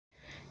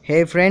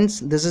Hey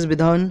friends, this is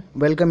Bidhan.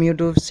 Welcome you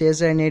to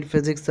CSIR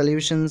Physics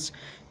Solutions.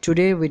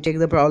 Today we take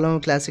the problem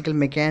of classical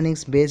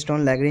mechanics based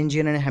on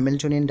Lagrangian and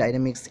Hamiltonian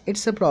dynamics.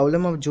 It's a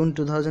problem of June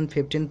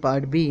 2015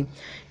 part B.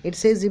 It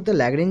says if the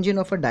Lagrangian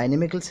of a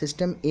dynamical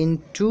system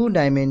in two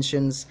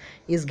dimensions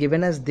is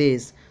given as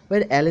this,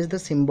 where L is the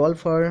symbol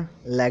for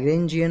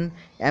Lagrangian,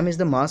 m is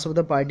the mass of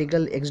the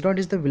particle, x dot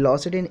is the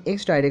velocity in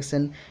x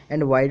direction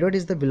and y dot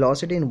is the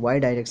velocity in y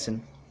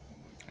direction.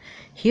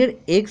 Here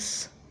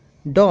x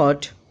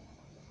dot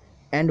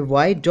and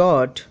y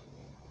dot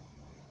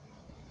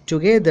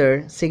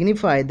together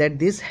signify that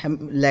this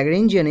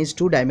Lagrangian is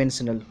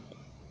two-dimensional.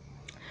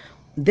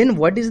 Then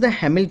what is the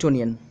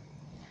Hamiltonian?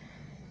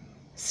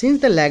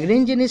 Since the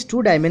Lagrangian is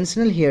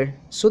two-dimensional here,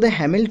 so the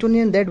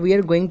Hamiltonian that we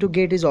are going to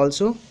get is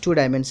also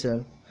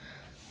two-dimensional.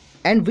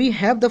 And we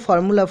have the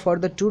formula for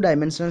the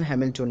two-dimensional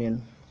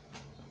Hamiltonian.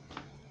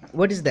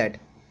 What is that?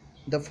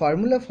 The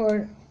formula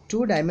for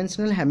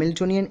two-dimensional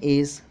Hamiltonian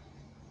is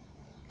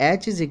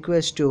H is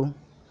equals to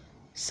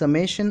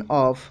summation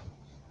of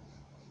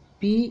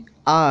pi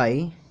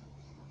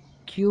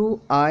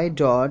qi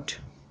dot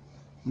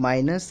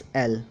minus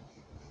L,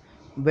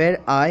 where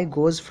I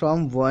goes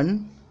from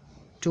 1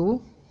 to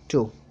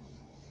 2.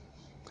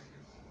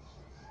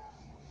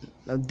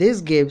 Now this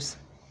gives,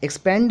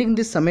 expanding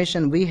this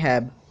summation, we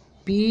have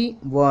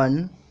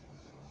p1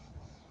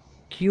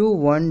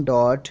 q1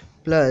 dot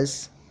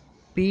plus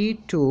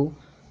p2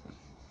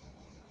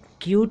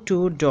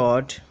 q2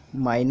 dot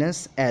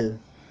minus L.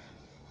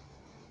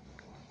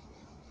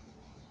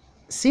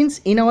 Since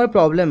in our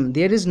problem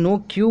there is no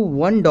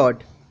q1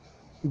 dot,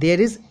 there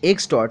is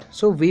x dot,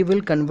 so we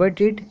will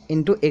convert it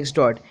into x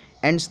dot,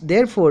 and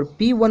therefore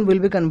p1 will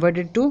be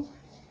converted to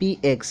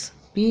px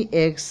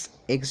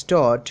x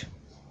dot,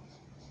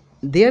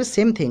 they are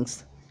same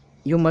things,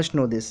 you must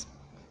know this,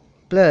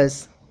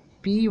 plus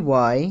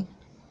py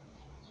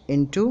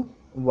into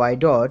y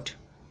dot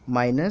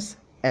minus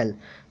L.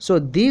 So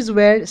these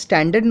were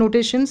standard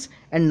notations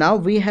and now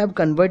we have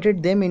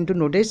converted them into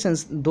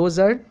notations those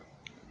are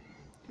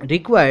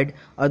required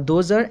or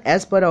those are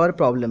as per our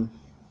problem.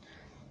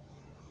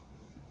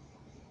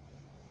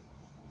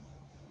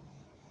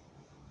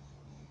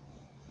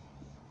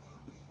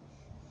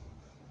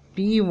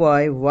 Py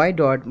y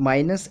dot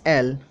minus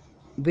L,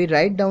 we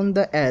write down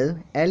the L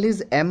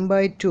is m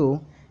by 2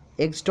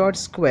 x dot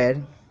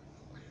square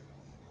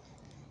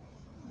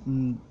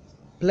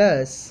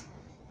plus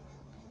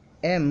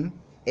m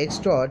x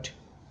dot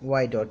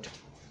y dot,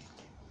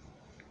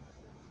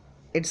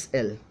 it's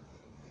L.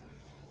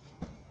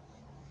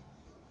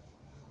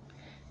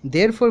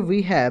 Therefore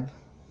we have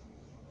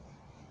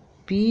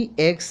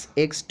px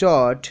x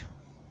dot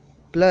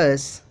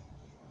plus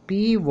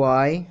py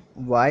y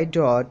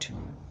dot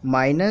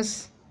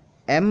minus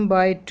m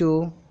by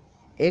 2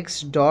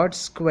 x dot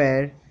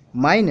square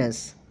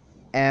minus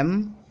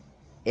m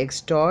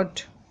x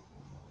dot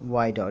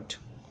y dot.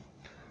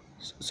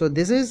 So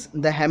this is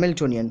the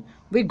Hamiltonian.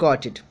 We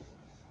got it.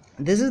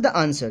 This is the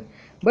answer.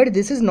 But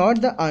this is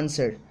not the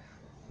answer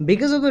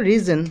because of the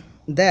reason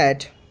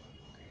that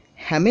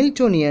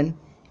Hamiltonian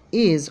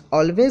is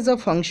always a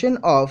function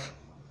of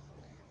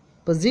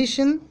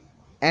position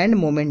and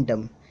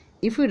momentum.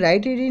 If we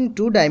write it in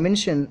two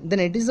dimension, then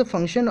it is a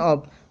function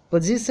of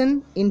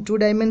position in two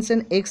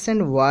dimension x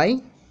and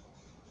y,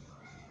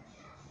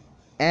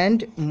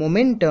 and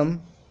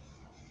momentum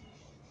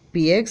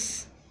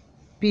px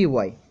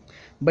py.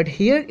 But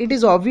here it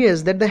is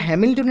obvious that the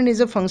Hamiltonian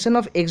is a function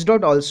of x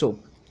dot also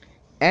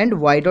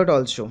and y dot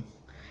also.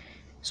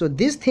 So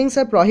these things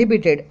are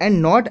prohibited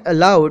and not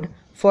allowed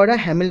for a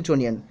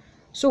Hamiltonian.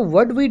 So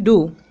what we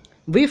do,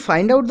 we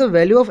find out the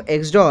value of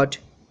x dot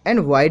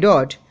and y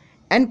dot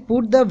and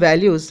put the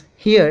values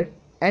here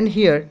and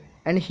here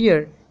and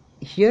here,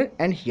 here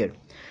and here.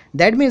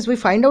 That means we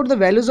find out the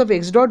values of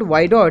x dot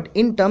y dot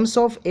in terms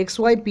of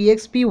xy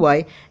px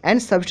py and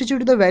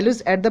substitute the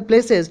values at the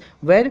places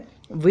where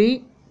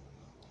we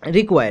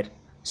require.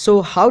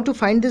 So how to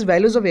find these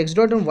values of x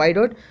dot and y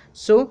dot?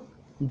 So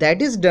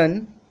that is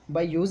done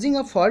by using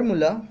a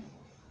formula,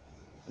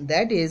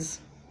 that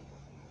is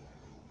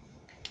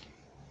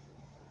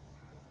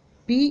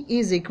P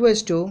is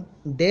equals to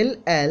del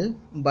L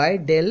by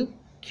del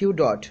Q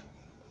dot.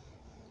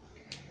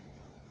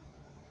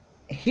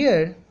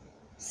 Here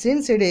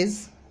since it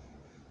is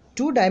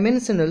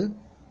two-dimensional,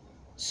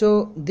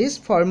 so this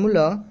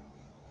formula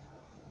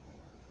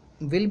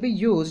will be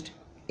used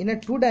in a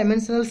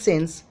two-dimensional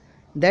sense.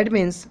 That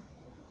means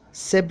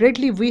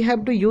separately we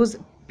have to use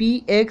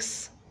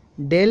px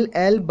del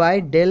L by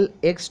del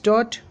x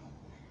dot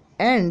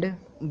and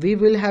we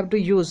will have to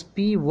use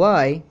py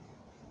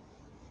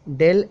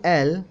del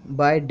L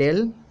by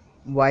del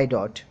y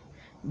dot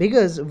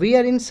because we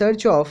are in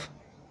search of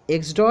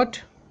x dot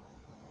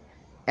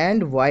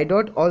and y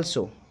dot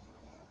also.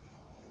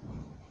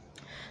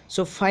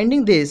 So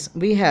finding this,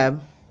 we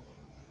have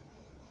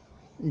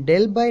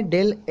del by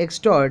del x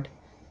dot,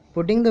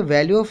 putting the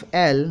value of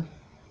L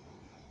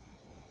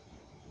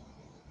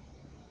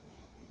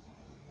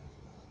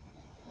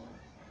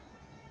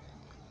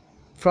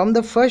from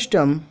the first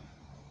term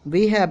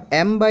we have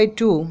m by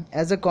 2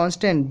 as a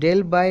constant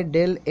del by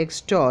del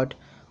x dot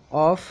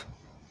of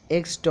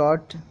x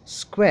dot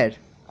square.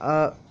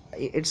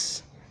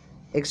 It's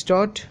x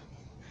dot,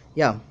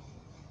 yeah,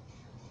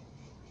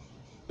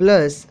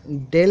 plus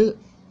del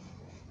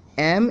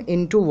m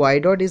into y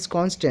dot is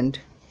constant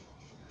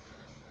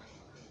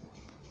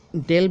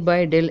del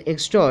by del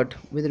x dot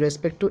with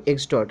respect to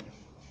x dot.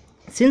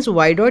 Since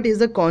y dot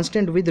is a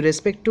constant with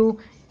respect to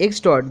x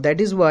dot,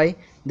 that is why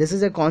this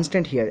is a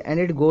constant here and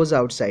it goes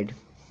outside.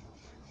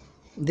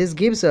 This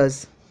gives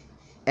us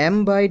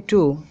m by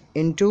 2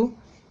 into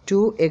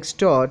 2x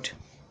dot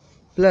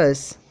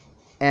plus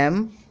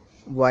m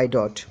y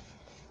dot.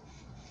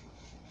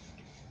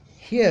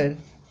 Here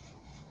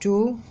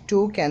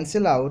 2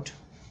 cancel out,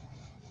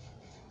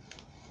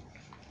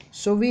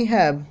 so we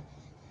have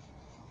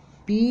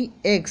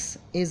px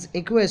is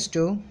equals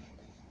to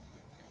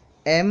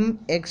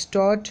mx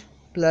dot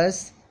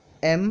plus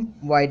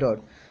my dot.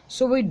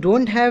 So we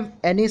don't have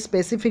any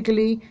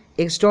specifically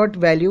x dot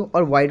value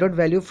or y dot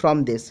value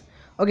from this.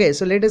 Okay,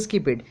 so let us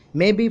keep it.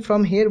 Maybe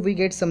from here we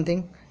get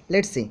something.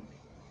 Let's see.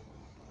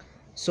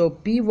 So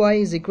py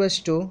is equals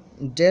to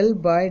del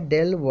by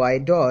del y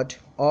dot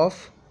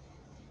of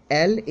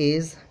L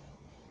is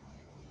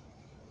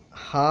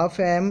half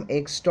m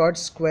x dot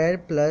square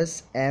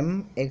plus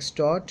m x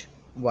dot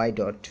y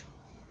dot.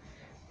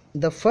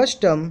 The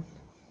first term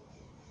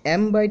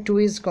m by 2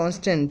 is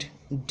constant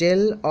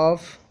del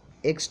of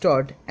x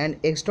dot and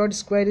x dot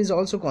square is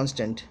also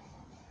constant.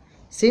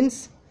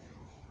 Since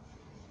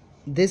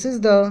this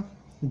is the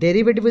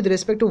derivative with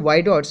respect to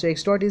y dot, so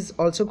x dot is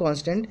also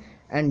constant,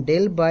 and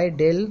del by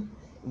del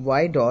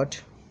y dot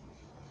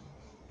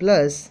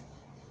plus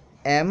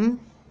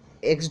m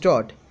x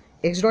dot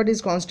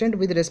is constant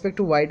with respect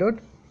to y dot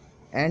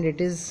and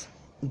it is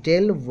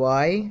del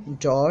y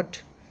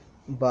dot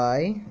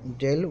by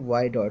del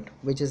y dot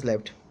which is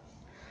left.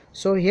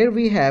 So here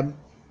we have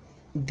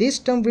this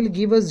term will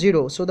give us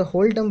 0, so the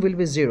whole term will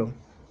be 0.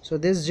 So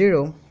this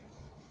 0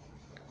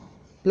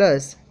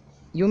 plus,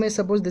 you may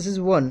suppose this is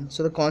 1,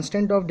 so the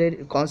constant of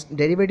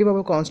derivative of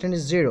a constant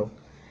is 0,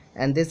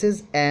 and this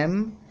is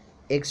m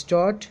x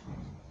dot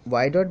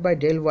y dot by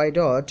del y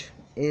dot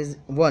is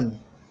 1.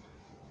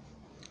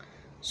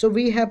 So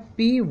we have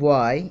py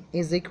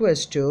is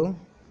equals to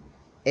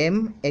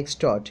m x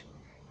dot,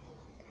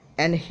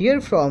 and here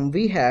from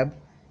we have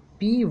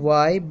py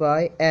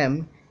by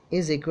m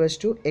is equals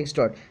to x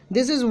dot.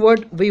 This is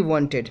what we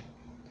wanted,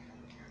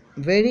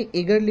 very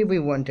eagerly we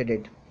wanted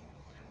it.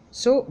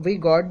 So we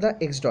got the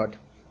x dot.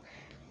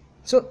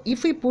 So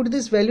if we put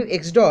this value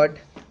x dot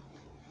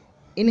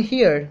in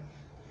here,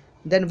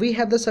 then we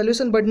have the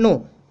solution, but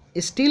no,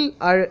 still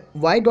our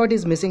y dot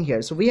is missing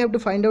here, so we have to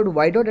find out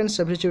y dot and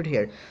substitute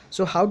here.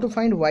 So how to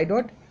find y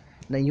dot?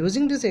 Now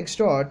using this x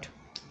dot,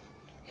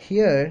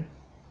 here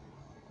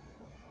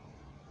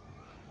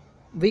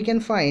we can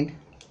find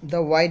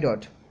the y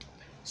dot.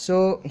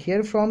 So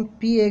here from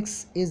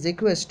px is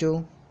equals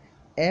to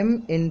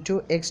m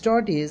into x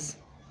dot is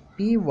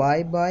py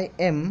by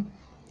m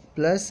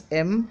plus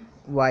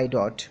my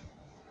dot.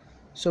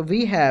 So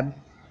we have,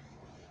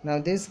 now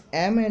this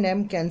m and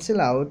m cancel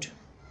out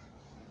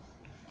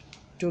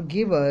to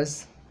give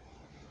us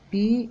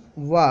py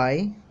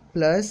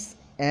plus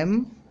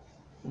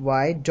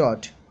my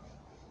dot,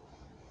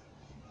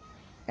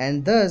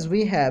 and thus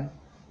we have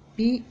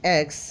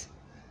px,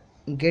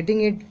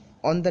 getting it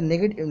on the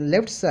negative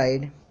left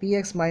side,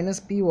 px minus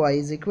py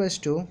is equals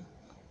to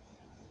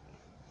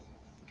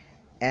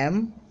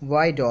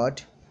my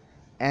dot,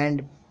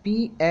 and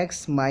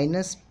px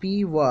minus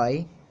py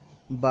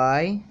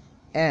by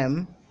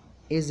m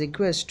is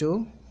equals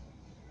to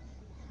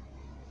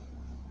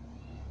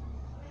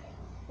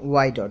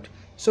y dot.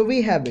 So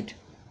we have it,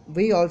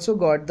 we also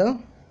got the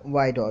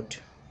y dot.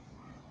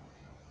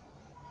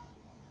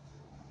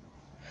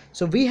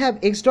 So we have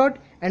x dot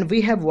and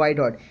we have y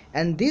dot,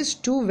 and these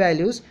two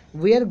values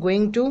we are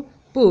going to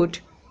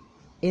put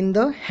in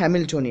the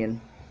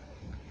Hamiltonian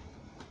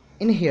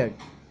in here.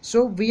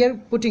 So we are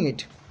putting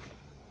it.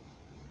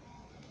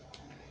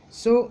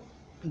 So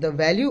the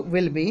value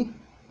will be,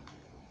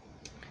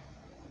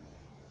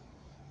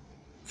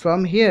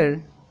 from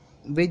here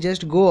we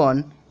just go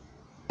on,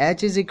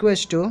 h is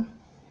equals to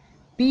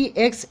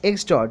px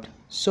x dot.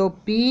 So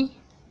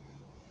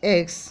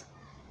px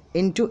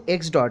into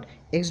x dot,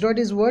 x dot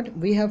is what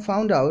we have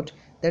found out,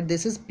 that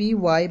this is py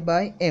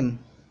by m,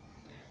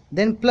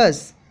 then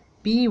plus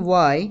py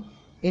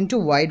into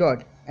y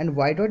dot, and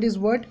y dot is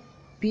what,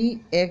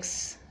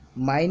 px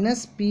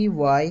minus py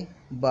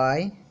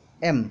by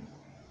m,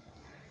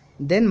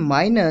 then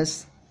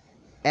minus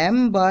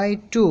m by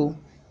 2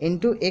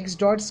 into x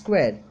dot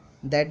square,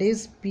 that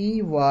is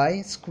py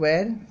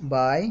square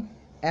by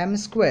m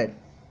square.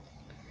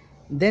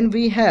 Then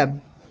we have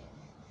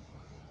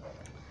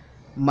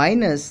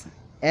minus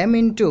m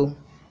into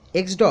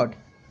x dot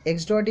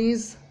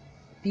is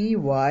py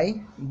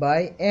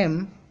by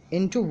m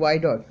into y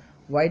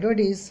dot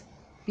is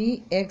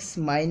px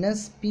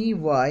minus py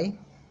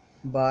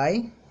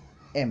by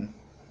m.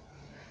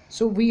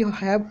 So we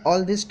have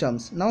all these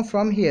terms. Now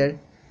from here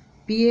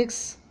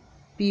px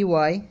py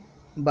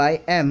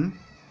by m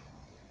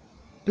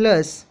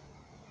plus,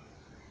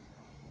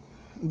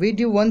 we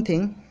do one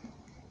thing,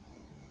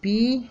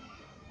 py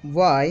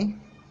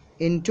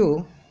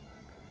into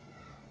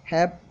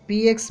have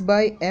px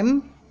by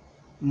m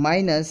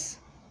minus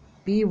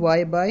py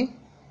by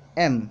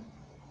m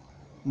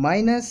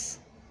minus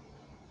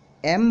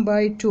m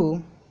by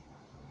 2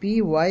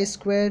 py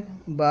square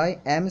by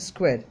m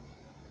square,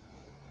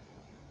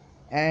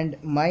 and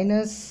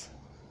minus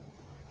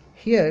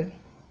here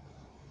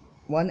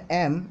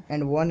 1m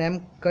and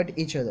 1m cut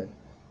each other,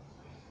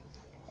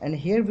 and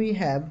here we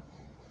have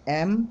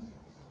m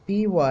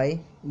py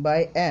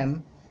by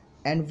m,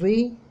 and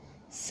we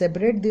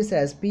separate this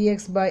as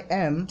px by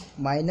m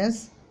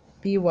minus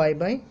py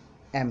by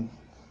m,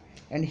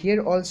 and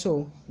here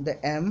also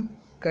the m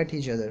cut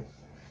each other.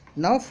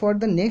 Now for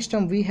the next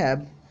term we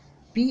have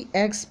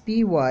px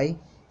py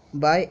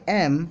by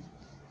m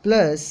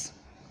plus,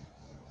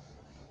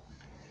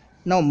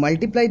 now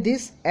multiply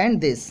this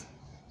and this,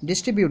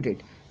 distribute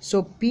it,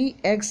 so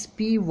px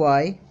py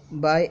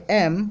by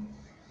m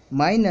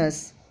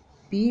minus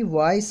py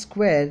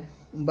square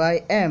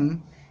by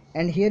m,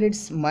 and here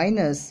it's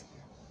minus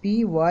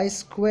py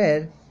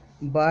square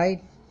by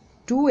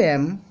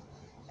 2m,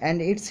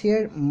 and it's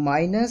here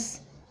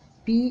minus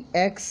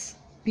px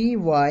py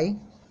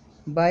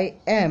by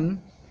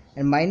m,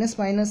 and minus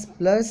minus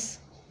plus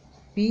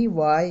py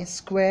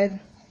square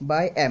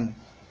by m.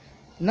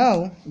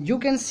 Now you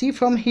can see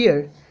from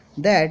here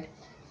that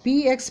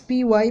px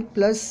py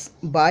plus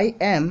by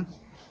m,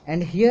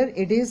 and here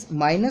it is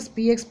minus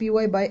px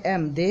py by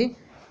m, they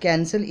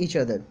cancel each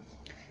other,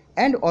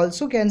 and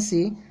also can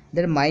see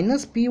that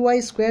minus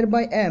py square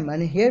by m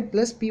and here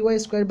plus py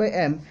square by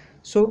m,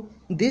 so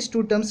these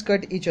two terms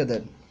cut each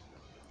other.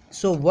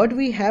 So what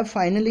we have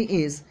finally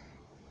is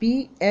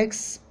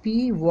px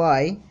py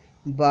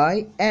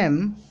by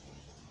m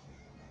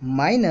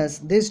minus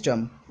this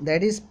term,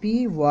 that is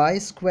py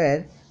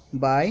square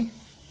by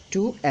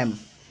 2m.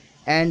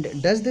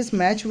 And does this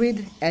match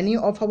with any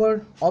of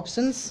our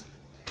options?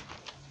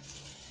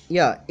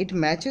 Yeah, it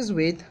matches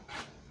with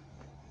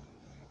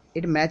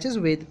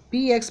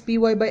px py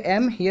by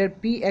m, here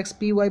px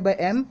py by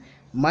m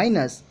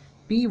minus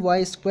py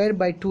square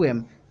by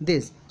 2m,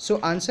 this. So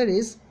answer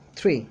is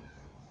 3.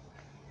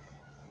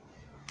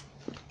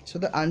 So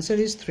the answer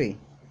is 3.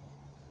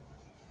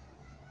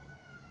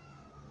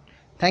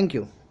 Thank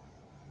you.